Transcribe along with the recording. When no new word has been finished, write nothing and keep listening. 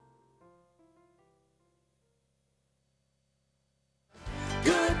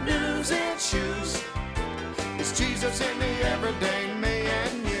news in shoes. It's Jesus in the everyday me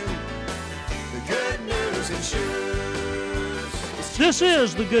and you. The good news in shoes. This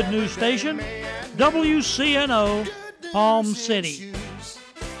is the Good News Station, WCNO, Palm City.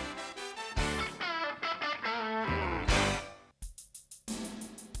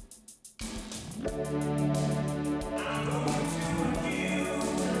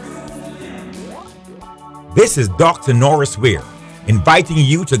 This is Dr. Norris Weir, inviting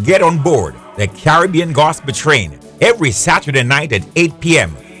you to get on board the Caribbean Gospel Train every Saturday night at 8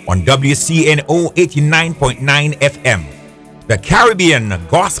 p.m. on WCNO 89.9 FM. The Caribbean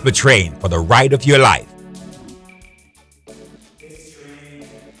Gospel Train for the ride of your life.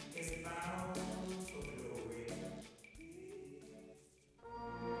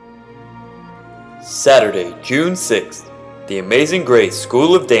 Saturday, June 6th, the Amazing Grace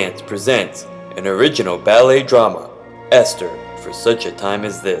School of Dance presents an original ballet drama, Esther, for such a time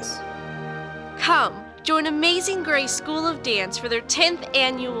as this. Come, join Amazing Grace School of Dance for their 10th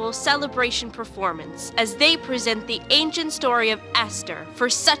annual celebration performance as they present the ancient story of Esther for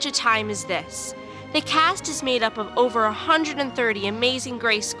such a time as this. The cast is made up of over 130 Amazing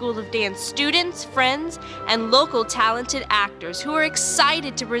Grace School of Dance students, friends, and local talented actors who are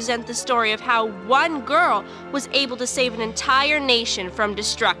excited to present the story of how one girl was able to save an entire nation from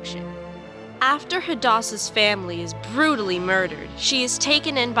destruction. After Hadassah's family is brutally murdered, she is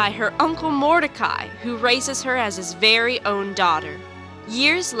taken in by her uncle Mordecai, who raises her as his very own daughter.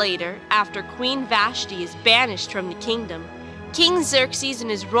 Years later, after Queen Vashti is banished from the kingdom, King Xerxes and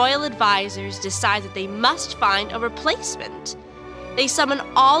his royal advisors decide that they must find a replacement. They summon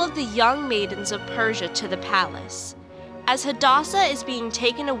all of the young maidens of Persia to the palace. As Hadassah is being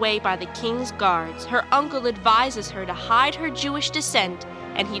taken away by the king's guards, her uncle advises her to hide her Jewish descent,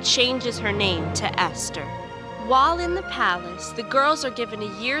 and he changes her name to Esther. While in the palace, the girls are given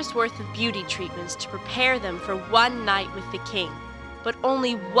a year's worth of beauty treatments to prepare them for one night with the king. But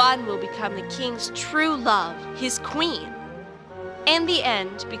only one will become the king's true love, his queen. In the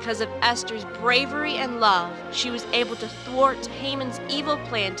end, because of Esther's bravery and love, she was able to thwart Haman's evil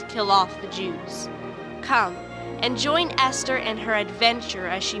plan to kill off the Jews. Come and join Esther and her adventure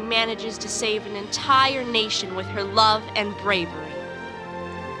as she manages to save an entire nation with her love and bravery.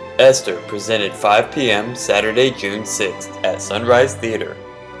 Esther, presented 5 p.m. Saturday, June 6th at Sunrise Theater,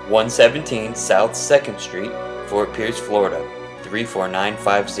 117 South 2nd Street, Fort Pierce, Florida,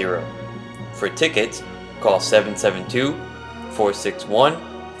 34950. For tickets, call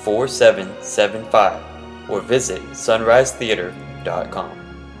 772-461-4775 or visit sunrisetheater.com.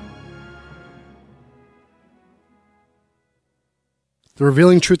 The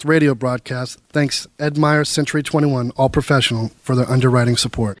Revealing Truth radio broadcast thanks Ed Meyer Century 21 All Professional for their underwriting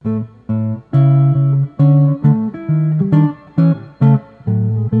support.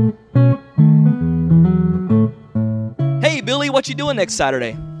 Hey Billy, what you doing next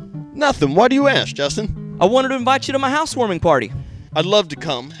Saturday? Nothing. Why do you ask, Justin? I wanted to invite you to my housewarming party. I'd love to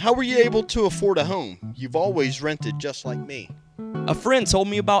come. How were you able to afford a home? You've always rented just like me. A friend told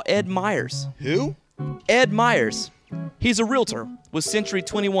me about Ed Myers. Who? Ed Myers. He's a realtor with Century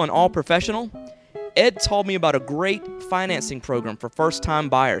 21 All Professional. Ed told me about a great financing program for first-time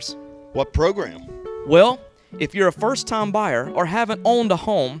buyers. What program? Well, if you're a first-time buyer or haven't owned a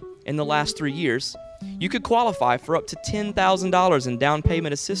home in the last 3 years, you could qualify for up to $10,000 in down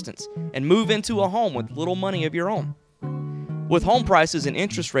payment assistance and move into a home with little money of your own. With home prices and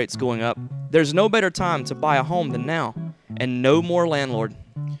interest rates going up, there's no better time to buy a home than now, and no more landlord.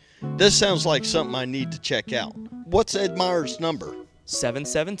 This sounds like something I need to check out. What's Ed Meyer's number?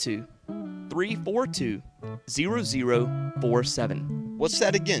 772-342-0047. What's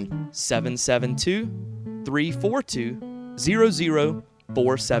that again?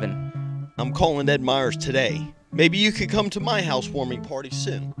 772-342-0047. I'm calling Ed Myers today. Maybe you could come to my housewarming party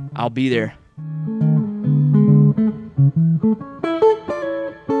soon. I'll be there.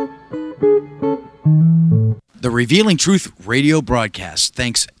 The Revealing Truth radio broadcast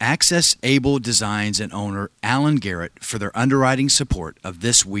thanks Access Able Designs and owner Alan Garrett for their underwriting support of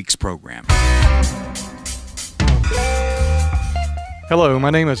this week's program. Hello,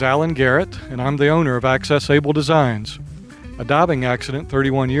 my name is Alan Garrett, and I'm the owner of Access Able Designs. A diving accident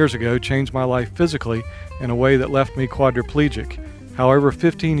 31 years ago changed my life physically in a way that left me quadriplegic. However,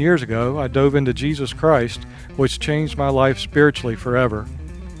 15 years ago, I dove into Jesus Christ, which changed my life spiritually forever.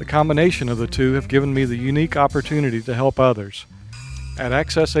 The combination of the two have given me the unique opportunity to help others. At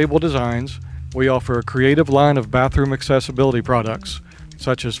Access Able Designs, we offer a creative line of bathroom accessibility products,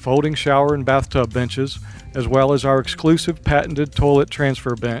 such as folding shower and bathtub benches, as well as our exclusive patented toilet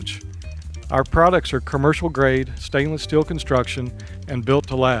transfer bench. Our products are commercial grade, stainless steel construction, and built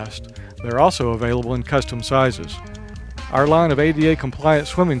to last. They're also available in custom sizes. Our line of ADA compliant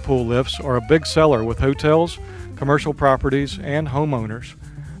swimming pool lifts are a big seller with hotels, commercial properties, and homeowners.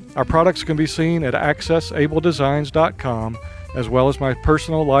 Our products can be seen at accessabledesigns.com as well as my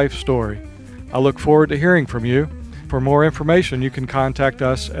personal life story. I look forward to hearing from you. For more information, you can contact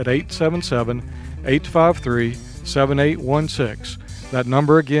us at 877-853-7816. That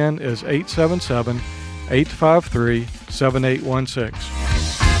number again is 877-853-7816.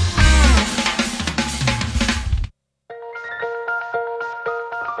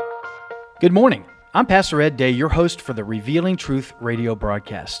 Good morning. I'm Pastor Ed Day, your host for the Revealing Truth radio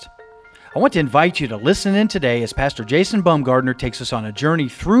broadcast. I want to invite you to listen in today as Pastor Jason Baumgardner takes us on a journey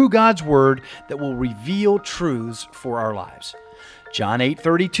through God's Word that will reveal truths for our lives. John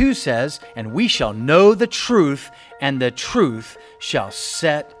 8:32 says, "And we shall know the truth, and the truth shall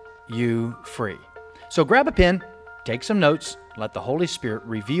set you free." So grab a pen, take some notes, let the Holy Spirit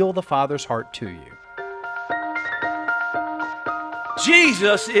reveal the Father's heart to you.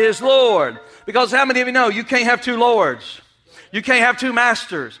 Jesus is Lord. Because how many of you know you can't have two Lords? You can't have two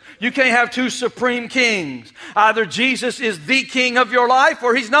masters. You can't have two supreme kings. Either Jesus is the king of your life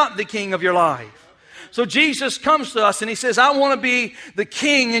or he's not the king of your life. So Jesus comes to us and he says, I want to be the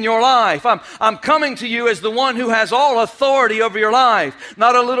king in your life. I'm coming to you as the one who has all authority over your life.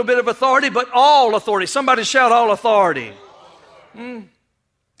 Not a little bit of authority, but all authority. Somebody shout all authority.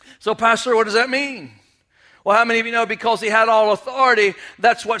 So Pastor, what does that mean? Well, how many of you know because he had all authority,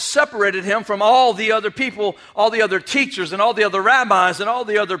 that's what separated him from all the other people, all the other teachers and all the other rabbis and all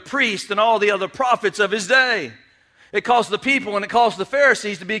the other priests and all the other prophets of his day. It caused the people and it caused the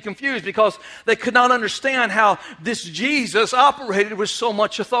Pharisees to be confused because they could not understand how this Jesus operated with so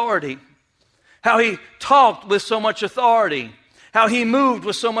much authority, how he talked with so much authority, how he moved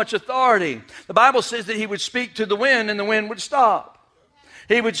with so much authority. The Bible says that he would speak to the wind and the wind would stop.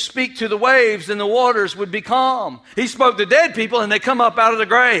 He would speak to the waves and the waters would be calm. He spoke to dead people and they come up out of the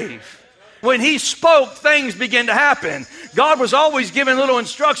grave. When he spoke, things began to happen. God was always giving little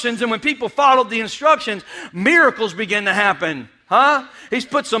instructions, and when people followed the instructions, miracles began to happen. He's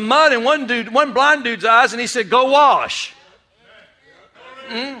put some mud in one blind dude's eyes and he said, go wash.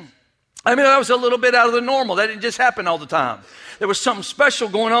 I mean, that was a little bit out of the normal. That didn't just happen all the time. There was something special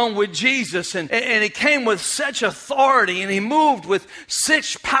going on with Jesus, and he came with such authority, and he moved with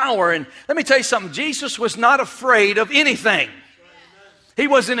such power. And let me tell you something, Jesus was not afraid of anything. He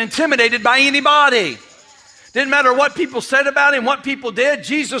wasn't intimidated by anybody. Didn't matter what people said about him, what people did,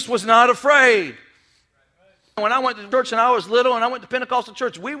 Jesus was not afraid. When I went to church and I was little and I went to Pentecostal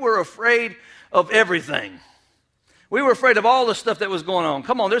church, we were afraid of everything. We were afraid of all the stuff that was going on.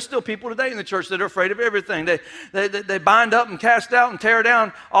 Come on, there's still people today in the church that are afraid of everything. They bind up and cast out and tear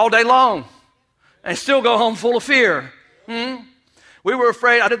down all day long and still go home full of fear. We were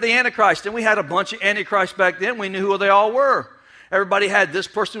afraid of the Antichrist, and we had a bunch of Antichrists back then. We knew who they all were. Everybody had this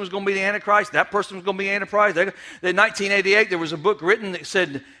person was going to be the Antichrist, that person was going to be the Antichrist. In 1988, there was a book written that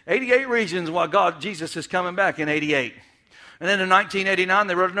said 88 reasons why Jesus is coming back in 88. And then in 1989,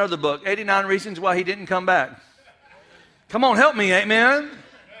 they wrote another book, 89 reasons why he didn't come back. Come on, help me, amen.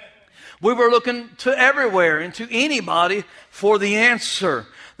 We were looking to everywhere and to anybody for the answer.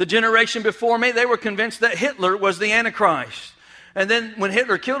 The generation before me, they were convinced that Hitler was the Antichrist. And then when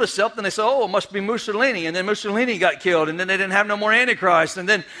Hitler killed himself, then they said, oh, it must be Mussolini. And then Mussolini got killed, and then they didn't have no more Antichrist. And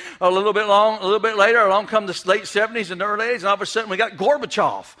then a little bit later, along come the late 70s and the early 80s, and all of a sudden we got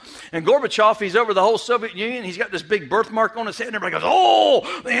Gorbachev. And Gorbachev, he's over the whole Soviet Union. He's got this big birthmark on his head, and everybody goes,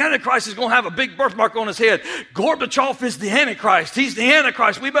 oh, the Antichrist is going to have a big birthmark on his head. Gorbachev is the Antichrist. He's the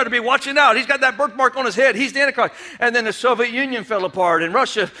Antichrist. We better be watching out. He's got that birthmark on his head. He's the Antichrist. And then the Soviet Union fell apart, and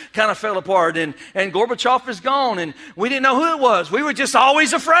Russia kind of fell apart, and Gorbachev is gone, and we didn't know who it was. We were just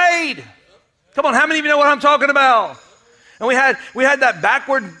always afraid. Come on, how many of you know what I'm talking about? And we had that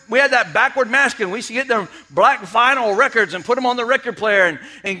backward masking. We used to get them black vinyl records and put them on the record player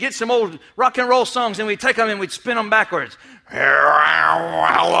and get some old rock and roll songs, and we'd take them and we'd spin them backwards.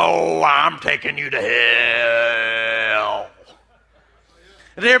 Hello, I'm taking you to hell.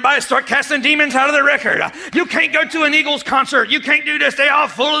 And everybody start casting demons out of the record. You can't go to an Eagles concert. You can't do this. They all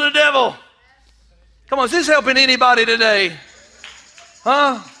full of the devil. Come on, is this helping anybody today?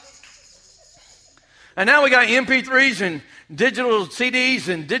 And now we got MP3s and digital CDs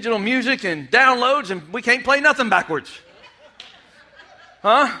and digital music and downloads, and we can't play nothing backwards.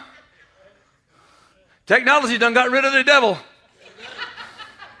 Technology done got rid of the devil.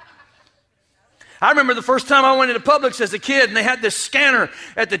 I remember the first time I went into Publix as a kid, and they had this scanner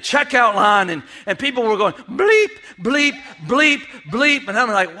at the checkout line, and people were going bleep, bleep, bleep, bleep, and I'm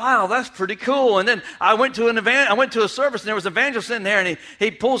like, wow, that's pretty cool. And then I went to a service, and there was an evangelist in there, and he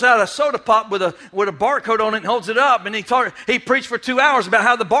pulls out a soda pop with a barcode on it and holds it up, and he preached for 2 hours about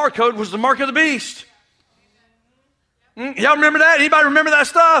how the barcode was the mark of the beast. Y'all remember that? Anybody remember that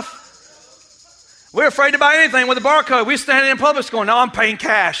stuff? We're afraid to buy anything with a barcode. We're standing in Publix going, no, I'm paying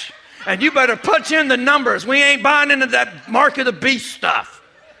cash. And you better punch in the numbers. We ain't buying into that mark of the beast stuff.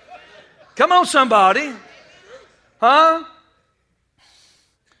 Come on, somebody. Huh?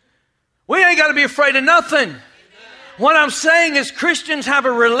 We ain't got to be afraid of nothing. What I'm saying is Christians have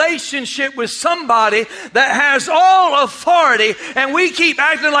a relationship with somebody that has all authority, and we keep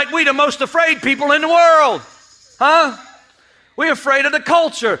acting like we the most afraid people in the world. Huh? We're afraid of the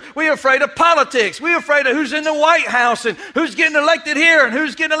culture. We're afraid of politics. We're afraid of who's in the White House and who's getting elected here and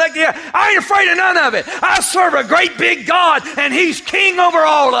who's getting elected here. I ain't afraid of none of it. I serve a great big God, and He's king over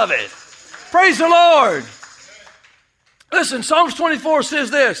all of it. Praise the Lord. Listen, Psalms 24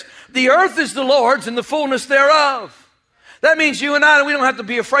 says this, the earth is the Lord's and the fullness thereof. That means you and I, we don't have to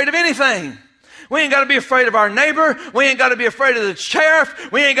be afraid of anything. We ain't got to be afraid of our neighbor. We ain't got to be afraid of the sheriff.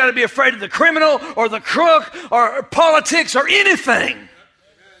 We ain't got to be afraid of the criminal or the crook or politics or anything.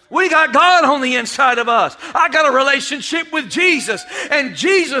 We got God on the inside of us. I got a relationship with Jesus, and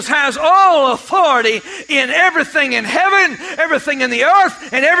Jesus has all authority in everything in heaven, everything in the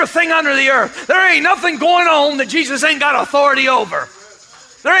earth, and everything under the earth. There ain't nothing going on that Jesus ain't got authority over.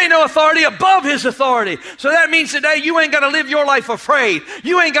 There ain't no authority above His authority. So that means today you ain't got to live your life afraid.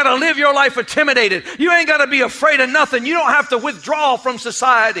 You ain't got to live your life intimidated. You ain't got to be afraid of nothing. You don't have to withdraw from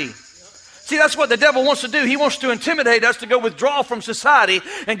society. See, that's what the devil wants to do. He wants to intimidate us to go withdraw from society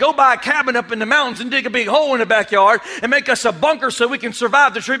and go buy a cabin up in the mountains and dig a big hole in the backyard and make us a bunker so we can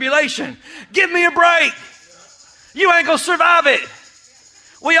survive the tribulation. Give me a break. You ain't going to survive it.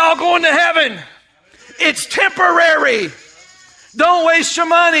 We all going to heaven. It's temporary. Don't waste your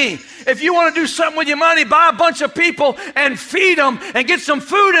money. If you want to do something with your money, buy a bunch of people and feed them and get some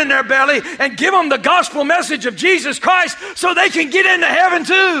food in their belly and give them the gospel message of Jesus Christ so they can get into heaven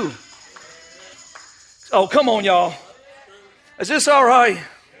too. Oh, come on, y'all. Is this all right?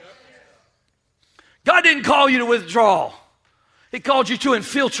 God didn't call you to withdraw. He called you to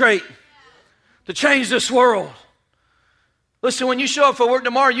infiltrate, to change this world. Listen, when you show up for work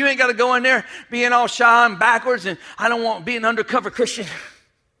tomorrow, you ain't got to go in there being all shy and backwards and I don't want to be an undercover Christian.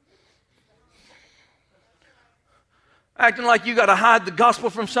 Acting like you got to hide the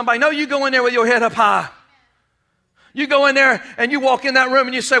gospel from somebody. No, you go in there with your head up high. You go in there and you walk in that room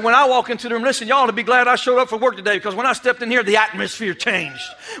and you say, when I walk into the room, listen, y'all ought to be glad I showed up for work today because when I stepped in here, the atmosphere changed.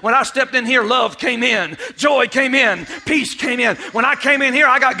 When I stepped in here, love came in, joy came in, peace came in. When I came in here,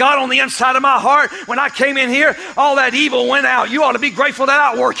 I got God on the inside of my heart. When I came in here, all that evil went out. You ought to be grateful that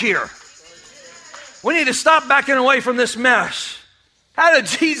I work here. We need to stop backing away from this mess. How did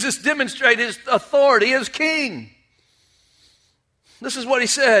Jesus demonstrate His authority as king? This is what He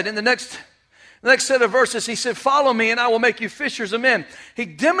said in the next set of verses. He said, follow me and I will make you fishers of men. He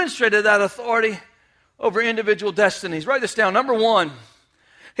demonstrated that authority over individual destinies. Write this down. Number one,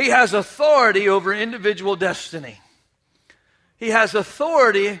 He has authority over individual destiny. He has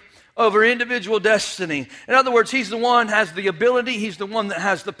authority over individual destiny. In other words, He's the one who has the ability. He's the one that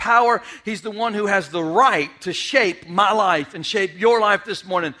has the power. He's the one who has the right to shape my life and shape your life this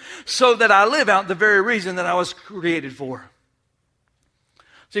morning so that I live out the very reason that I was created for.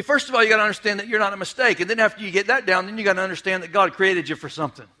 See, first of all, you got to understand that you're not a mistake. And then after you get that down, then you got to understand that God created you for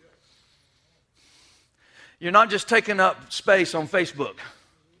something. You're not just taking up space on Facebook.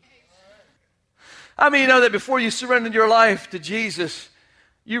 I mean, you know that before you surrendered your life to Jesus,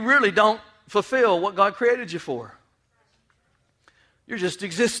 you really don't fulfill what God created you for. You're just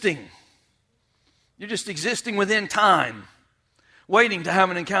existing. You're just existing within time, waiting to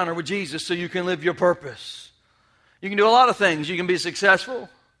have an encounter with Jesus so you can live your purpose. You can do a lot of things. You can be successful,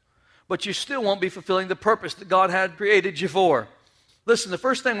 but you still won't be fulfilling the purpose that God had created you for. Listen, the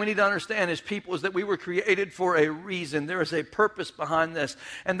first thing we need to understand as people is that we were created for a reason. There is a purpose behind this,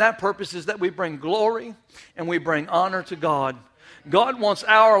 and that purpose is that we bring glory and we bring honor to God. God wants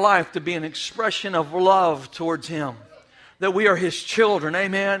our life to be an expression of love towards Him, that we are His children,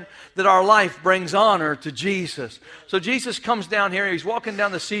 amen, that our life brings honor to Jesus. So Jesus comes down here, He's walking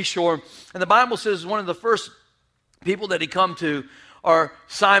down the seashore, and the Bible says one of the first people that He come to are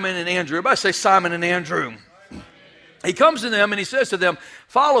Simon and Andrew. Everybody say Simon and Andrew. He comes to them and He says to them,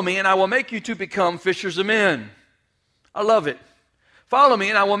 follow me and I will make you to become fishers of men. I love it. Follow me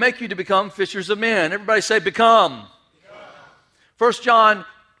and I will make you to become fishers of men. Everybody say become. 1 John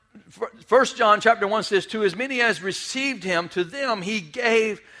 1 John chapter 1 says, to as many as received him, to them he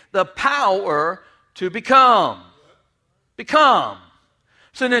gave the power to become. Become.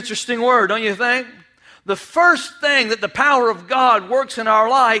 It's an interesting word, don't you think? The first thing that the power of God works in our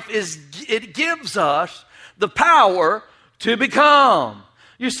life is it gives us the power to become.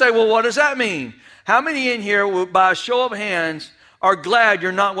 You say, well, what does that mean? How many in here, will, by a show of hands, are glad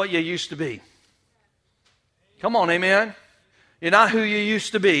you're not what you used to be? Come on, amen? You're not who you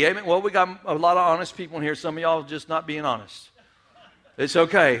used to be. Amen? Well, we got a lot of honest people in here. Some of y'all just not being honest. It's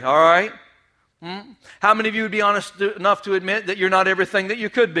okay, all right? How many of you would be honest enough to admit that you're not everything that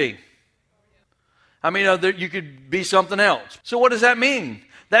you could be? How many know that you could be something else? So what does that mean?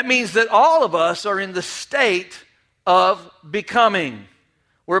 That means that all of us are in the state of becoming.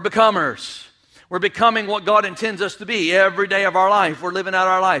 We're becomers. We're becoming what God intends us to be every day of our life. We're living out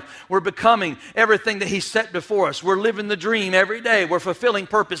our life. We're becoming everything that He set before us. We're living the dream every day. We're fulfilling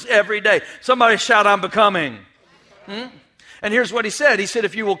purpose every day. Somebody shout, I'm becoming. And here's what He said. He said,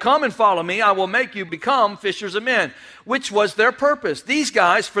 if you will come and follow me, I will make you become fishers of men, which was their purpose. These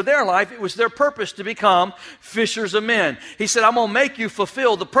guys, for their life, it was their purpose to become fishers of men. He said, I'm going to make you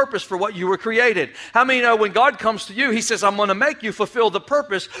fulfill the purpose for what you were created. How many know when God comes to you, He says, I'm going to make you fulfill the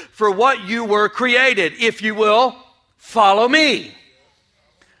purpose for what you were created, if you will follow me.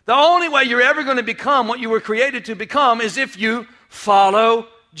 The only way you're ever going to become what you were created to become is if you follow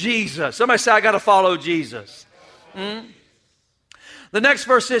Jesus. Somebody say, I got to follow Jesus. The next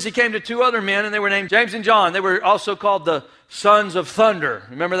verse says he came to two other men, and they were named James and John. They were also called the sons of thunder.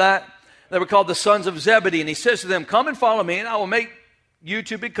 Remember that? They were called the sons of Zebedee. And he says to them, come and follow me, and I will make you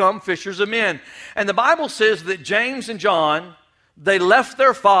to become fishers of men. And the Bible says that James and John, they left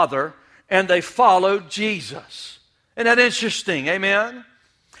their father, and they followed Jesus. Isn't that interesting? Amen?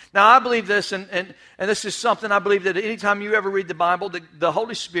 Now, I believe this, and this is something I believe that anytime you ever read the Bible, the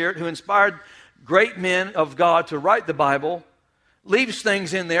Holy Spirit, who inspired great men of God to write the Bible, leaves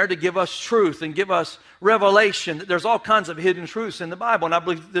things in there to give us truth and give us revelation. There's all kinds of hidden truths in the Bible, and I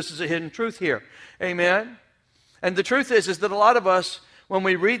believe this is a hidden truth here. Amen? And the truth is that a lot of us, when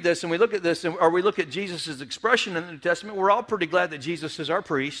we read this and we look at this, or we look at Jesus' expression in the New Testament, we're all pretty glad that Jesus is our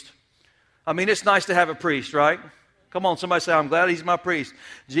priest. I mean, it's nice to have a priest, right? Come on, somebody say, I'm glad He's my priest.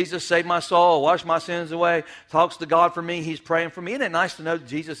 Jesus saved my soul, washed my sins away, talks to God for me, He's praying for me. Isn't it nice to know that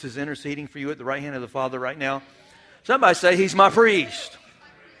Jesus is interceding for you at the right hand of the Father right now? Somebody say, He's my priest.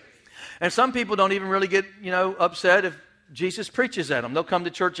 And some people don't even really get, upset if Jesus preaches at them. They'll come to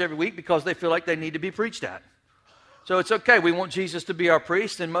church every week because they feel like they need to be preached at. So it's okay. We want Jesus to be our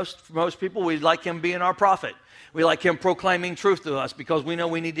priest, and for most people, we like Him being our prophet. We like Him proclaiming truth to us because we know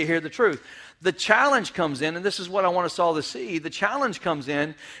we need to hear the truth. The challenge comes in, and this is what I want us all to see. The challenge comes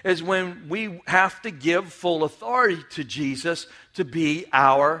in is when we have to give full authority to Jesus to be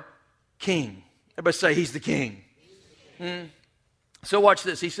our king. Everybody say, He's the king. So watch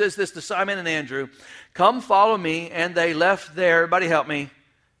this. He says this to Simon and Andrew. Come follow me. And they left their, everybody help me,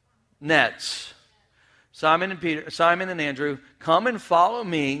 nets. Simon and Andrew, come and follow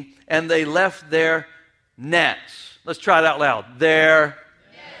me. And they left their nets. Let's try it out loud. They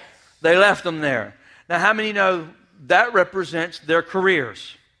left them there. Now, how many know that represents their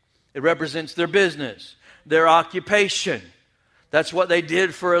careers? It represents their business, their occupation. That's what they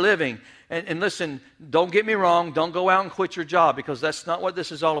did for a living. And listen, don't get me wrong. Don't go out and quit your job, because that's not what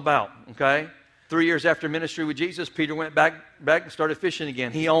this is all about, okay? 3 years after ministry with Jesus, Peter went back and started fishing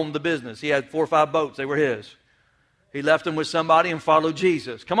again. He owned the business. He had 4 or 5 boats. They were his. He left them with somebody and followed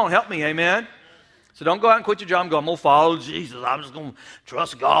Jesus. Come on, help me, amen? So don't go out and quit your job and go, I'm going to follow Jesus. I'm just going to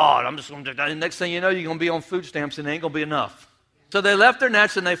trust God. I'm just going to do that. And next thing you know, you're going to be on food stamps, and it ain't going to be enough. So they left their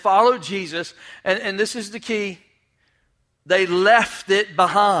nets and they followed Jesus. And this is the key. They left it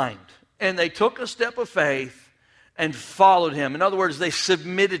behind. And they took a step of faith and followed Him. In other words, they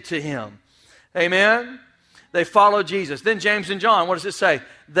submitted to Him. Amen? They followed Jesus. Then James and John, what does it say?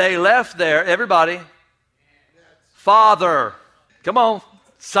 They left there, everybody, father. Come on.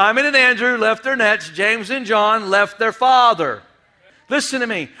 Simon and Andrew left their nets. James and John left their father. Listen to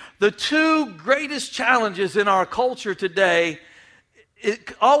me. The two greatest challenges in our culture today,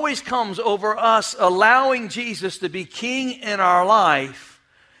 it always comes over us allowing Jesus to be king in our life,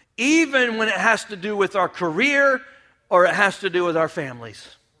 even when it has to do with our career or it has to do with our families.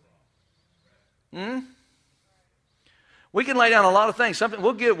 We can lay down a lot of things.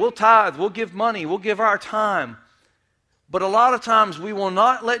 We'll tithe, we'll give money, we'll give our time. But a lot of times we will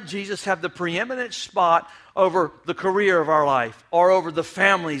not let Jesus have the preeminent spot over the career of our life, or over the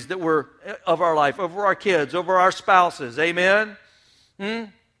families that were of our life, over our kids, over our spouses. Amen?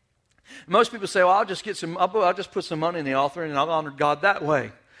 Most people say, well, I'll just put some money in the offering and I'll honor God that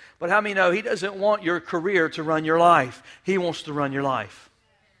way. But how many know He doesn't want your career to run your life? He wants to run your life.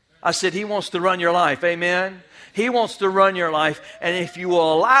 I said He wants to run your life. Amen? He wants to run your life. And if you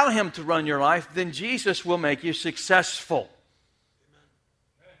will allow Him to run your life, then Jesus will make you successful.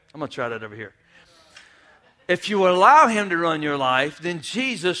 I'm going to try that over here. If you allow Him to run your life, then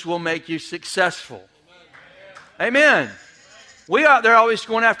Jesus will make you successful. Amen. We out there always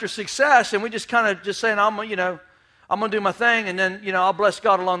going after success, and we just kind of just saying, I'm going to do my thing, and then, I'll bless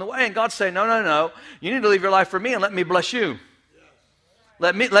God along the way. And God's saying, no. You need to live your life for me and let me bless you.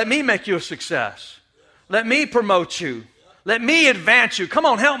 Let me make you a success. Let me promote you. Let me advance you. Come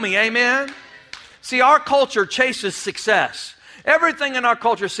on, help me. Amen. See, our culture chases success. Everything in our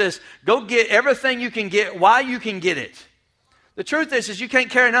culture says, go get everything you can get while you can get it. The truth is you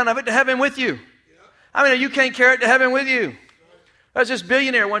can't carry none of it to heaven with you. I mean, you can't carry it to heaven with you. There was this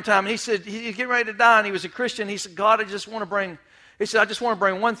billionaire one time, and he said, he's getting ready to die, and he was a Christian. He said, God, I just want to bring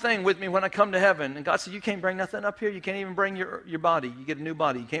one thing with me when I come to heaven. And God said, you can't bring nothing up here. You can't even bring your body. You get a new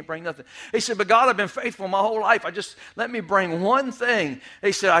body. You can't bring nothing. He said, but God, I've been faithful my whole life. Let me bring one thing.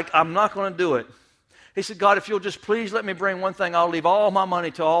 He said, I'm not going to do it. He said, God, if you'll just please let me bring one thing, I'll leave all my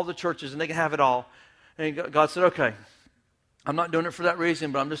money to all the churches, and they can have it all. And God said, okay. I'm not doing it for that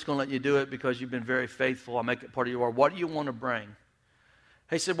reason, but I'm just going to let you do it because you've been very faithful. I'll make it part of your word. What do you want to bring?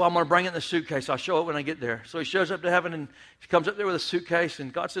 He said, well, I'm going to bring it in the suitcase. I'll show it when I get there. So he shows up to heaven, and he comes up there with a suitcase,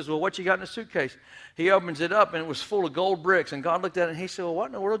 and God says, well, what you got in the suitcase? He opens it up, and it was full of gold bricks. And God looked at it, and he said, well, what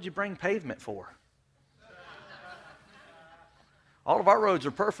in the world did you bring pavement for? All of our roads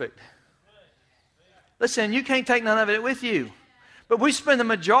are perfect. Listen, you can't take none of it with you. But we spend the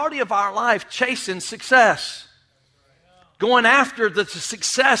majority of our life chasing success. Going after the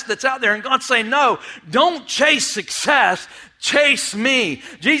success that's out there. And God's saying, no, don't chase success. Chase me.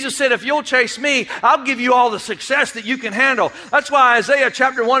 Jesus said, if you'll chase me, I'll give you all the success that you can handle. That's why Isaiah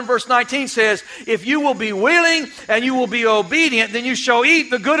chapter 1 verse 19 says, if you will be willing and you will be obedient, then you shall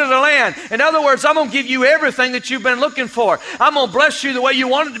eat the good of the land. In other words, I'm going to give you everything that you've been looking for. I'm going to bless you the way you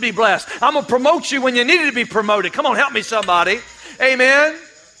wanted to be blessed. I'm going to promote you when you needed to be promoted. Come on, help me somebody. Amen.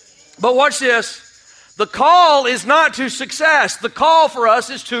 But watch this. The call is not to success. The call for us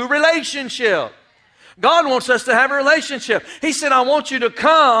is to relationship. God wants us to have a relationship. He said, I want you to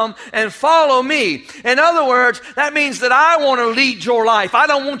come and follow me. In other words, that means that I want to lead your life. I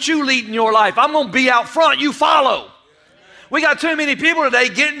don't want you leading your life. I'm going to be out front. You follow. We got too many people today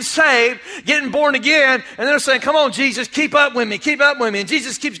getting saved, getting born again, and they're saying, come on, Jesus, keep up with me, keep up with me. And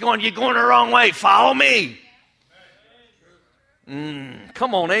Jesus keeps going, you're going the wrong way. Follow me.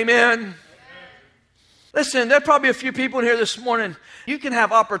 Come on, amen. Listen, there are probably a few people in here this morning. You can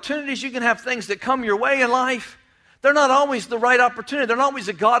have opportunities. You can have things that come your way in life. They're not always the right opportunity. They're not always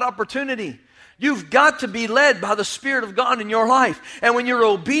a God opportunity. You've got to be led by the Spirit of God in your life. And when you're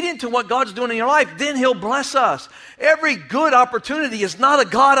obedient to what God's doing in your life, then He'll bless us. Every good opportunity is not a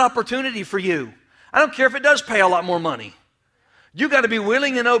God opportunity for you. I don't care if it does pay a lot more money. You got to be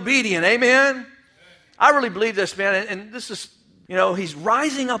willing and obedient. Amen? I really believe this, man. And this is... He's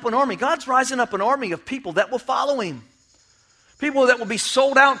rising up an army. God's rising up an army of people that will follow Him. People that will be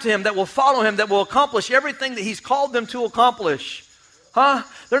sold out to Him, that will follow Him, that will accomplish everything that He's called them to accomplish.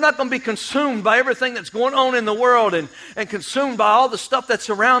 They're not going to be consumed by everything that's going on in the world and consumed by all the stuff that's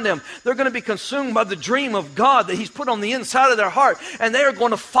around them. They're going to be consumed by the dream of God that He's put on the inside of their heart, and they are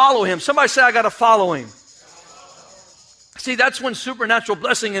going to follow Him. Somebody say, I got to follow Him. See, that's when supernatural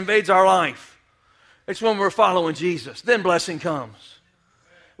blessing invades our life. It's when we're following Jesus. Then blessing comes.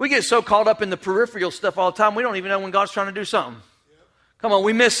 We get so caught up in the peripheral stuff all the time, we don't even know when God's trying to do something. Come on,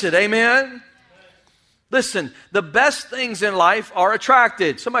 we miss it. Amen? Listen, the best things in life are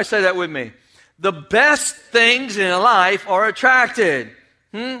attracted. Somebody say that with me. The best things in life are attracted.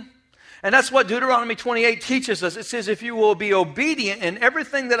 And that's what Deuteronomy 28 teaches us. It says, if you will be obedient in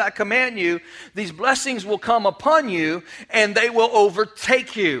everything that I command you, these blessings will come upon you and they will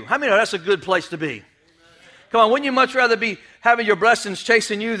overtake you. How many know that's a good place to be? Come on, wouldn't you much rather be having your blessings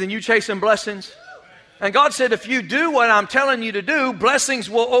chasing you than you chasing blessings? And God said, if you do what I'm telling you to do, blessings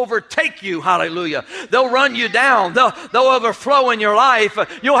will overtake you. Hallelujah. They'll run you down. They'll overflow in your life.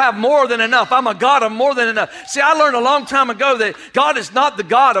 You'll have more than enough. I'm a God of more than enough. See, I learned a long time ago that God is not the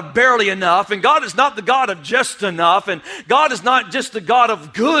God of barely enough, and God is not the God of just enough, and God is not just the God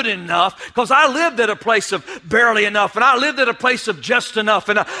of good enough, because I lived at a place of barely enough, and I lived at a place of just enough,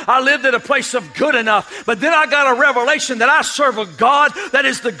 and I lived at a place of good enough. But then I got a revelation that I serve a God that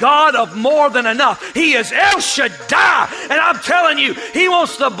is the God of more than enough. He is El Shaddai. And I'm telling you, He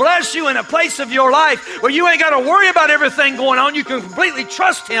wants to bless you in a place of your life where you ain't got to worry about everything going on. You can completely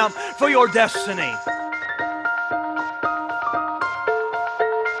trust Him for your destiny.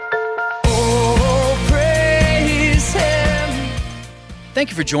 Thank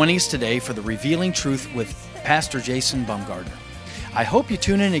you for joining us today for the Revealing Truth with Pastor Jason Bumgardner. I hope you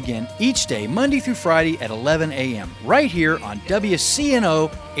tune in again each day, Monday through Friday at 11 a.m., right here on WCNO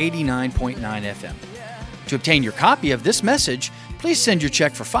 89.9 FM. To obtain your copy of this message, please send your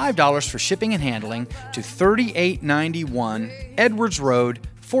check for $5 for shipping and handling to 3891 Edwards Road,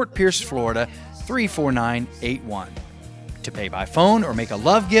 Fort Pierce, Florida, 34981. To pay by phone or make a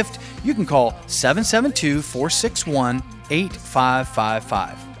love gift, you can call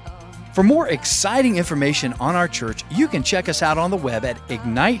 772-461-8555. For more exciting information on our church, you can check us out on the web at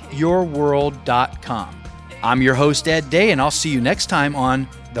igniteyourworld.com. I'm your host, Ed Day, and I'll see you next time on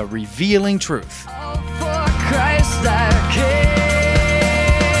The Revealing Truth. Christ our King.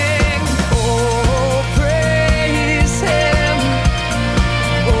 Oh, praise Him.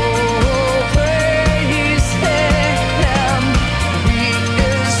 Oh, praise Him. He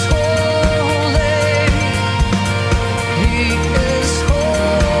is holy. He is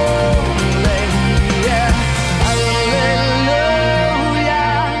holy. Yeah.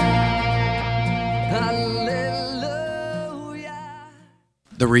 Hallelujah.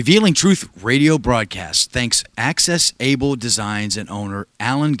 The Revealing Truth radio broadcast thanks Access Able Designs and owner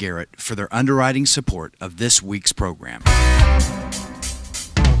Alan Garrett for their underwriting support of this week's program.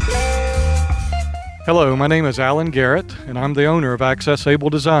 Hello, my name is Alan Garrett, and I'm the owner of Access Able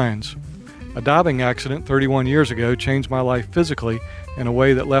Designs. A diving accident 31 years ago changed my life physically in a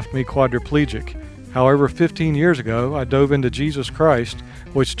way that left me quadriplegic. However, 15 years ago, I dove into Jesus Christ,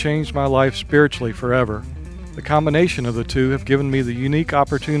 which changed my life spiritually forever. The combination of the two have given me the unique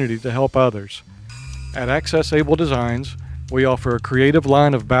opportunity to help others. At Access Able Designs, we offer a creative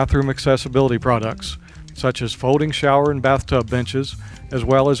line of bathroom accessibility products, such as folding shower and bathtub benches, as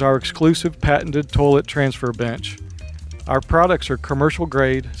well as our exclusive patented toilet transfer bench. Our products are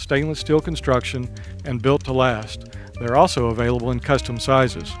commercial-grade, stainless steel construction, and built to last. They're also available in custom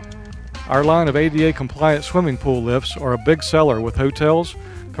sizes. Our line of ADA-compliant swimming pool lifts are a big seller with hotels,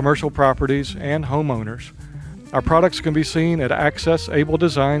 commercial properties, and homeowners. Our products can be seen at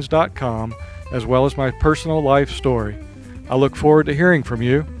accessabledesigns.com, as well as my personal life story. I look forward to hearing from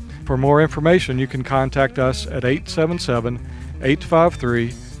you. For more information, you can contact us at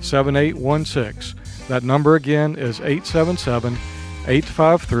 877-853-7816. That number again is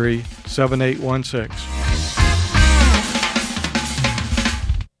 877-853-7816.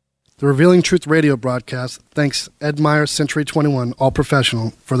 The Revealing Truth radio broadcast thanks Ed Meyer, Century 21, All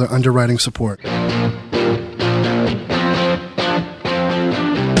Professional, for their underwriting support.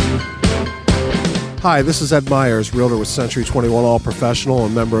 Hi, this is Ed Myers, Realtor with Century 21 All Professional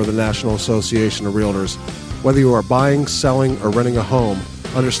and member of the National Association of Realtors. Whether you are buying, selling, or renting a home,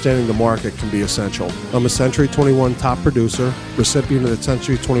 understanding the market can be essential. I'm a Century 21 top producer, recipient of the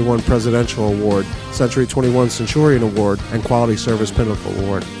Century 21 Presidential Award, Century 21 Centurion Award, and Quality Service Pinnacle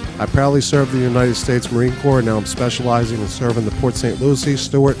Award. I proudly served the United States Marine Corps, and now I'm specializing in serving the Port St. Lucie,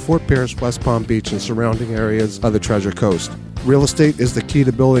 Stewart, Fort Pierce, West Palm Beach, and surrounding areas of the Treasure Coast. Real estate is the key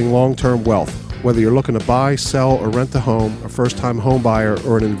to building long-term wealth. Whether you're looking to buy, sell, or rent a home, a first-time home buyer,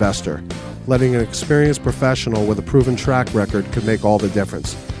 or an investor, letting an experienced professional with a proven track record could make all the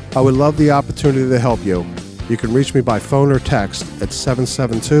difference. I would love the opportunity to help you. You can reach me by phone or text at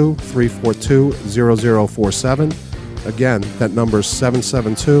 772-342-0047. Again, that number is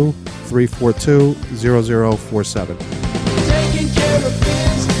 772-342-0047. Taking care of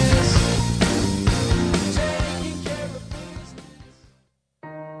business.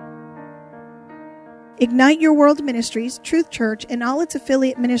 Ignite Your World Ministries, Truth Church, and all its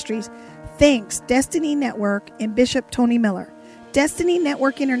affiliate ministries thanks Destiny Network and Bishop Tony Miller. Destiny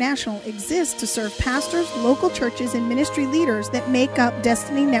Network International exists to serve pastors, local churches, and ministry leaders that make up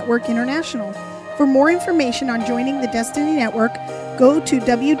Destiny Network International. For more information on joining the Destiny Network, go to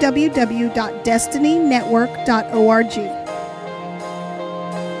www.destinynetwork.org.